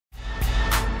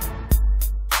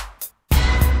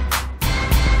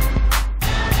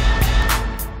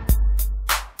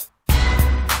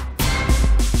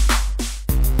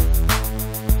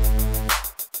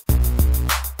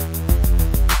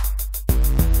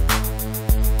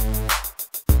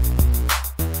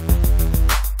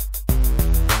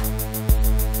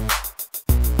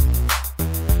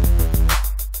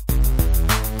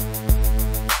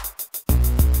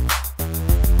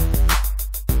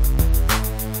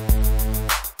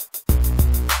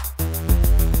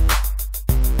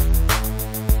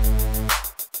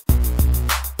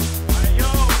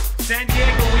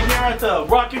to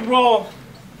rock and roll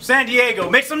San Diego.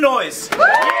 Make some noise. Yeah.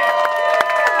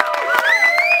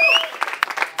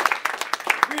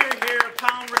 We're here,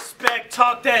 pound respect,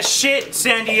 talk that shit,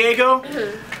 San Diego.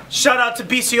 Shout out to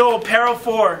BCO Apparel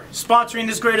for sponsoring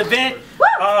this great event.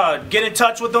 Get in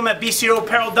touch with them at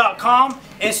bcoapparel.com,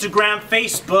 Instagram,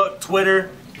 Facebook,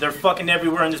 Twitter. They're fucking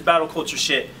everywhere in this battle culture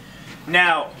shit.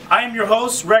 Now, I am your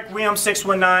host,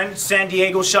 Requiem619, San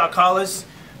Diego Shot Callers.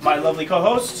 My lovely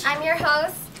co-host. I'm your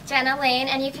host, Jenna Lane,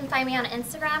 and you can find me on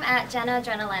Instagram at Jenna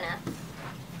Adrenalina.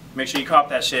 Make sure you cop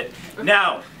that shit.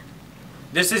 Now,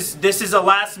 this is a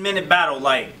last minute battle,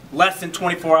 like less than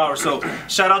 24 hours. So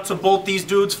shout out to both these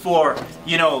dudes for,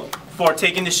 you know, for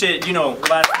taking the shit, you know,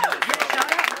 last minute.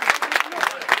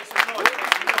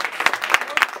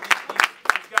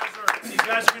 These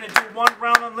guys are gonna do 1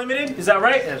 round unlimited. Is that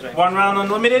right? That's right. 1 round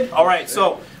unlimited. All right.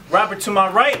 So rapper to my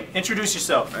right, introduce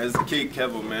yourself. It's the kid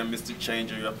Kevo, man, Mr.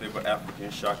 Changer, your favorite African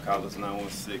shot callers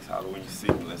 916. Holler when you see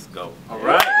me. Let's go. All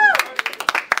right.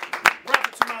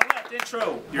 Rapper to my left,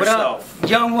 intro yourself. What up?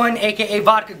 Young One, aka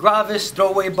Vodka, Gravas,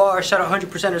 throwaway bar, shout out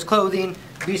 100%ers clothing,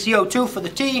 BCO2 for the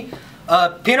T.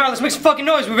 PNR, let's make some fucking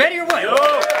noise. We ready or what? Yo.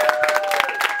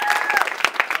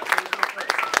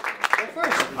 Go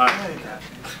first. All right.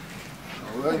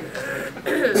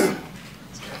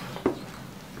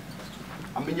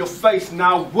 I'm in your face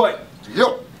now, what?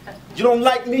 Yo, you don't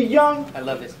like me young? I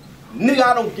love this. Nigga,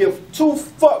 I don't give 2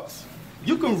 fucks.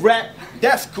 You can rap,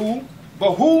 that's cool,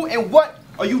 but who and what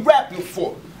are you rapping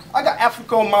for? I got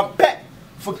Africa on my back.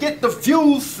 Forget the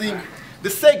views, see. They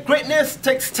say greatness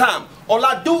takes time. All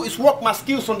I do is work my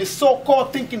skills on this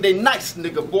so-called thinking they nice,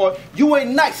 nigga, boy. You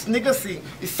ain't nice, nigga, see.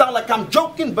 It sound like I'm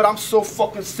joking, but I'm so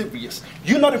fucking serious.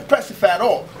 You're not impressive at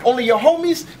all. Only your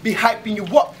homies be hyping you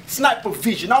up. Sniper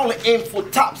vision, I only aim for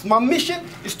tops. My mission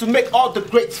is to make all the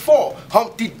greats fall.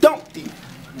 Humpty Dumpty.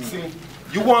 See,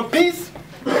 you want peace?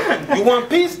 You want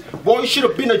peace? Boy, you should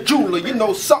have been a jeweler, you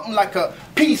know, something like a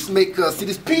peacemaker. See,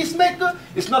 this peacemaker,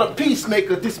 it's not a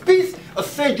peacemaker. This peace will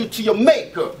send you to your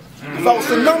maker. If I was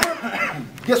a number,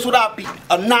 guess what I'd be?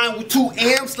 A 9 with 2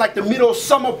 M's, like the middle of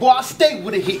summer, boy, I stay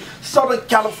with a hit. Southern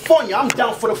California, I'm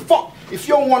down for the funk. If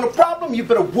you don't want a problem, you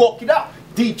better walk it out.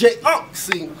 DJ Unk,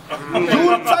 see. You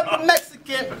the type of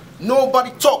Mexican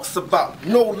nobody talks about.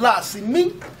 No lie, see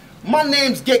me? My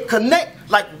names get connect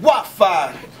like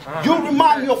Wi-Fi. You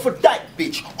remind me of a dyke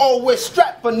bitch. Always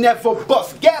strapped but never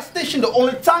bust. Gas station, the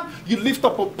only time you lift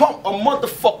up a pump, a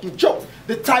motherfucking joke.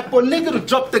 The type of nigga to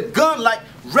drop the gun like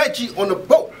Reggie on a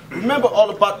boat. Remember all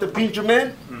about the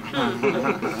Benjamin?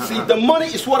 See, the money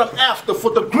is what I'm after. For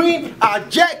the green, I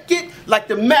jack it like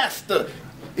the master.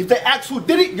 If they ask who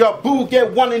did it, your boo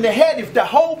get 1 in the head. If the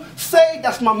hoe say,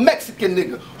 that's my Mexican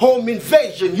nigga. Home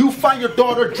invasion, you find your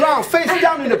daughter drowned. Face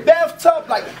down in the bathtub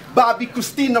like Bobby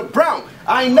Christina Brown.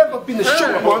 I ain't never been a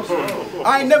shook one.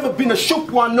 I ain't never been a shook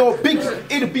one, no biggie.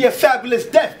 It'll be a fabulous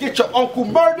death. Get your uncle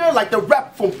murdered like the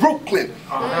rap from Brooklyn.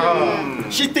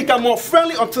 She think I'm more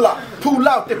friendly until I pull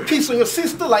out the piece on your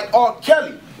sister like R.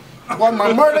 Kelly. While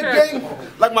my murder game,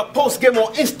 like my post game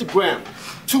on Instagram.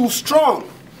 Too strong.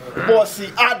 Boy, see,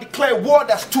 I declare war,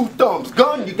 that's 2 thumbs.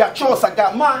 Gun, you got yours, I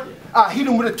got mine. I hit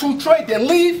him with a 2-tray, then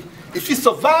leave. If he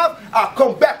survive, I'll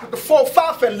come back with the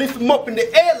 4-5 and lift him up in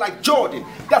the air like Jordan.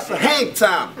 That's a hang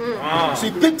time.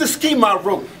 See, pick the scheme I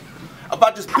wrote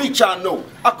about this bitch I know.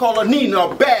 I call her Nina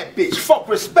a bad bitch. Fuck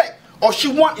respect. All she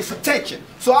want is attention.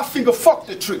 So I figure fuck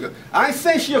the trigger. I ain't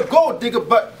saying she a gold digger,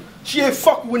 but she ain't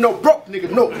fucking with no broke nigga,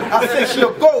 no. I say she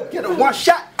a gold getter. 1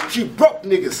 shot, she broke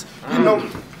niggas. You know.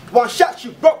 1 shot, she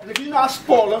broke, nigga. You know I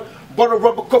spoil her. Bought a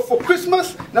rubber cup for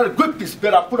Christmas. Now the grip is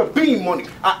better. I put a beam on it.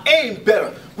 I aim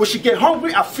better. When she get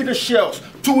hungry, I feed her shells.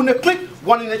 2 in the clip,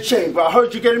 1 in the chamber. I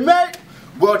heard you getting married?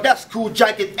 Well, that's cool,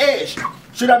 jacket edge.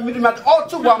 Should I meet him at the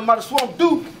altar? Well, I might as well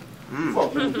do.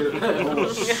 Fuck you.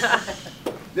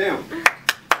 Damn.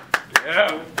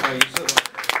 Yeah.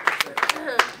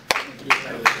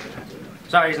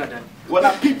 Sorry, he's not done. When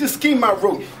I peeped the scheme I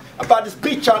wrote about this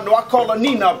bitch I know, I call her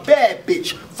Nina a bad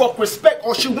bitch. Fuck respect,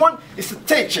 all she want is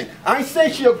attention. I ain't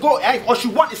saying she a gold, all she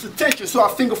want is attention, so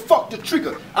I finger fuck the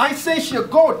trigger. I ain't saying she a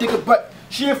gold digger, but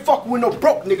she ain't fucking with no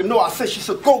broke nigga. No, I said she's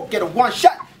a gold getter. 1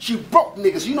 shot, she broke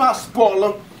niggas. You know I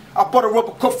spoil her. I bought a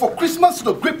rubber cup for Christmas,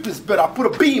 so the grip is better. I put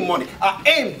a beam on it. I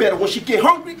aim better. When she get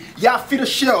hungry, yeah, I feed her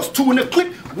shells. 2 in the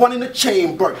clip, 1 in the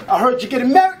chamber. I heard you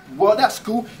getting married? Well, that's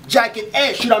cool. Jacket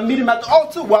ass. Should I meet him at the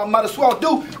altar? Well, I might as well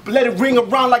do. But let it ring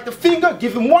around like the finger.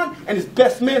 Give him 1 and his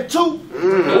best man 2.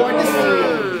 Boy,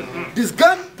 this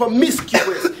gun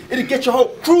promiscuous. It'll get your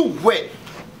whole crew wet.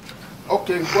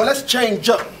 Okay, well, let's change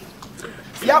up.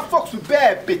 See, I fucks with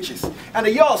bad bitches. And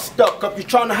they all stuck up. You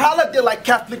trying to holler, they're like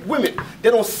Catholic women. They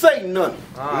don't say none.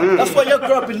 That's why your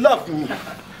girl be loving me.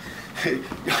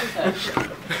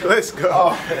 Let's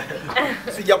go.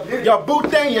 See, your boo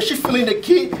thing, yeah, she feeling the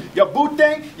kid. Your boo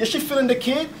thing, yeah, she feeling the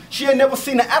kid. She ain't never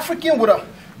seen an African with a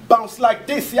bounce like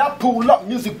this. See, I pull up,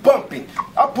 music bumping.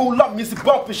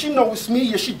 She know it's me,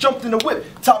 yeah, she jumped in the whip.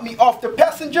 Taught me off the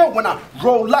passenger when I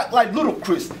roll like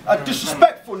Ludacris. A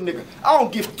disrespectful nigga. I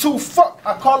don't give two fuck.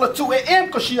 I call her 2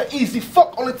 a.m. cause she an easy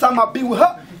fuck. Only time I be with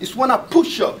her is when I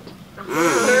push up.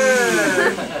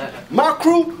 My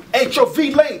crew, HOV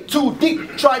lane, too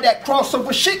deep. Try that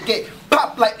crossover shit, get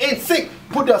pop like NSYNC.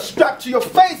 Put a strap to your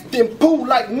face, then pull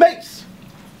like Mace.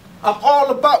 I'm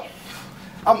all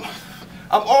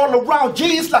around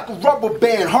G's like a rubber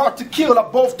band. Hard to kill, I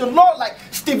both the law like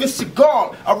Steven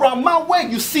Seagal. Around my way,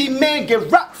 you see men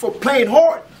get rocked for playing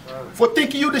hard. For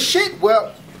thinking you the shit,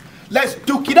 well, let's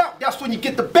duke it out. That's when you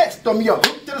get the best of me. A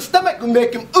hook to the stomach and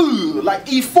make him like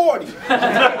E40.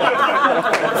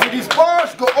 See, these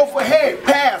bars go overhead,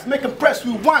 pass, make him press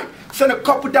rewind. Send a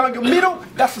couple down your middle,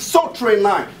 that's a soul train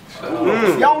line.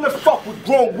 See, I only fuck with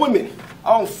grown women.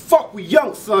 I don't fuck with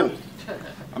young son.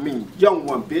 I mean, young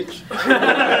one, bitch.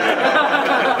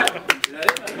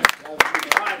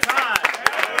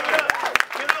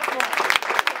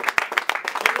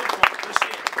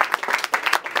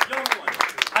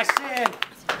 I said,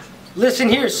 listen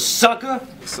here, sucker.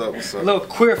 What's up, what's up? Little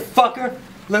queer fucker.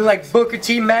 Look like Booker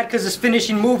T mad because his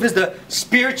finishing move is the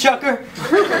spear chucker.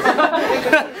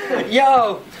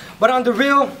 Yo, but on the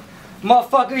real,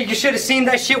 motherfucker, you should have seen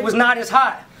that shit was not as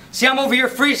hot. See, I'm over here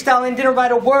freestyling, didn't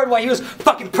write a word while he was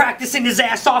fucking practicing his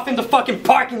ass off in the fucking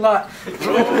parking lot.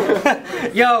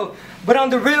 Yo, but on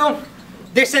the real,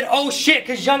 they said, oh shit,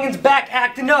 cause Youngin's back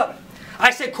acting up. I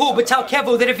said, cool, but tell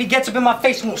Kevo that if he gets up in my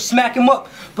face, I'm gonna smack him up.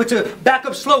 But to back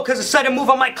up slow, cause a sudden move,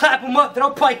 I might clap him up. Then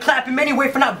I'll probably clap him anyway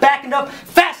for not backing up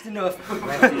fast enough.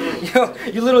 Yo,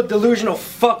 you little delusional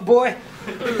fuck boy.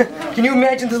 Can you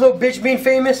imagine this little bitch being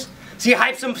famous? See, he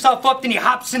hypes himself up, then he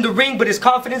hops in the ring, but his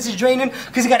confidence is draining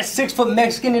because he got a 6-foot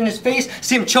Mexican in his face.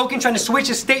 See him choking, trying to switch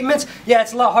his statements. Yeah,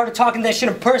 it's a lot harder talking that shit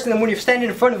in person than when you're standing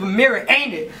in front of a mirror,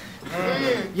 ain't it?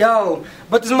 Yo,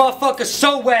 but this motherfucker's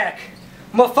so whack.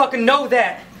 Motherfucker know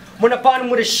that. Went up on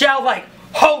him with a shout like,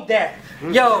 hold that.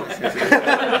 Yo.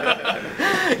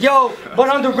 Yo, but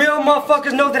on the real,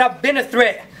 motherfuckers know that I've been a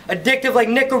threat. Addictive like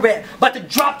Nicorette. About to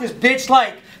drop this bitch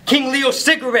like King Leo's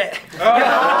cigarette.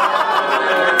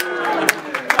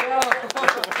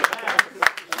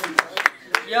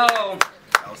 Yo,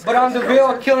 but on the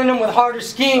real, killing them with harder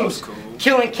schemes.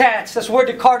 Killing cats, that's word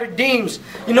to Carter Deems.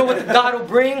 You know what the God will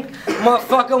bring?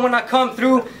 Motherfucker, when I come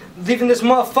through, leaving this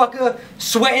motherfucker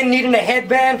sweating, needing a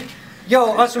headband.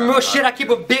 Yo, on some real shit, I keep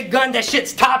a big gun, that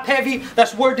shit's top heavy.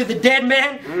 That's word to the dead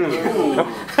man.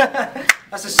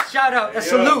 That's a shout out, a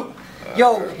salute.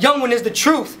 Yo, young one is the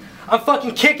truth. I'm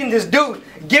fucking kicking this dude,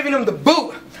 giving him the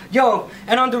boot. Yo,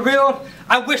 and on the real,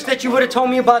 I wish that you would have told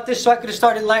me about this so I could have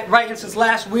started writing since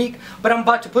last week, but I'm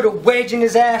about to put a wedge in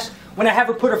his ass when I have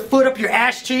her put her foot up your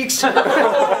ass cheeks. Yo,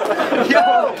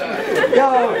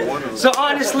 so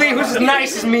honestly, who's as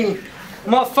nice as me?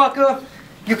 Motherfucker,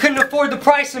 you couldn't afford the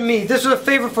price of me. This was a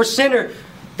favor for Sinner.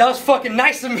 That was fucking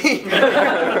nice of me.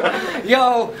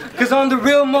 Yo, cause on the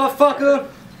real, motherfucker,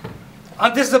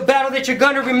 this is a battle that you're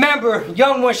gonna remember.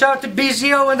 Young one, shout out to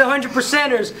BCO and the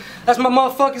 100%ers. That's my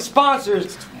motherfucking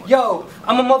sponsors. Yo,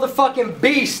 I'm a motherfucking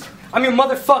beast. I'm your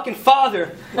motherfucking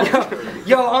father.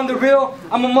 Yo, on the real,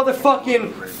 I'm a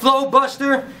motherfucking flow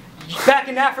buster. Back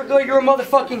in Africa, you're a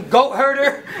motherfucking goat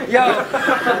herder. Yo,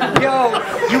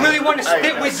 you really want to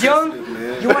spit with Young?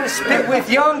 You want to spit with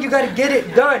Young? You gotta get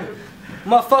it done.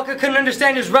 Motherfucker couldn't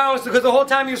understand his rounds because the whole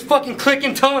time he was fucking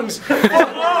clicking tongues.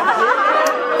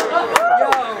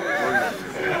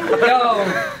 Yo,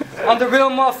 on the real,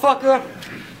 motherfucker,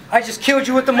 I just killed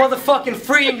you with the motherfucking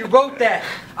free and you wrote that.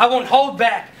 I won't hold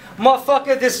back.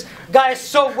 Motherfucker, this guy is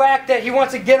so whack that he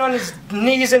wants to get on his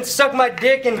knees and suck my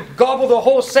dick and gobble the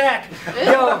whole sack.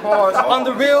 Yo, on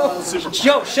the real,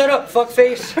 yo, shut up,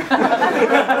 fuckface.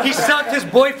 He sucked his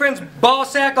boyfriend's ball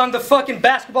sack on the fucking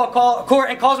basketball court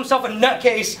and calls himself a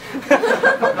nutcase.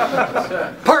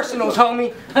 Personals,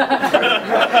 homie.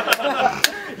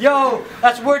 Yo,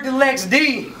 that's word to Lex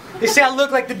D. They say I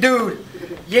look like the dude.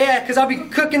 Yeah, cause I'll be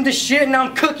cooking the shit and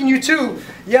I'm cooking you too.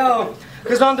 Yo,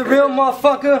 cause on the real,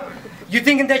 motherfucker, you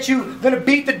thinking that you gonna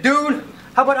beat the dude?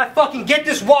 How about I fucking get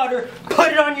this water,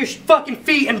 put it on your fucking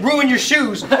feet and ruin your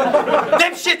shoes?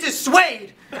 Them shits is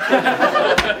suede.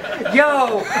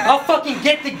 Yo, I'll fucking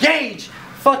get the gauge.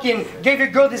 fucking gave your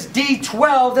girl this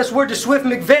D12. That's word to Swift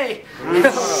McVeigh.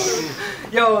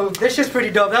 Yo, this shit's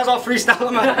pretty dope. That was all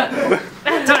freestyle.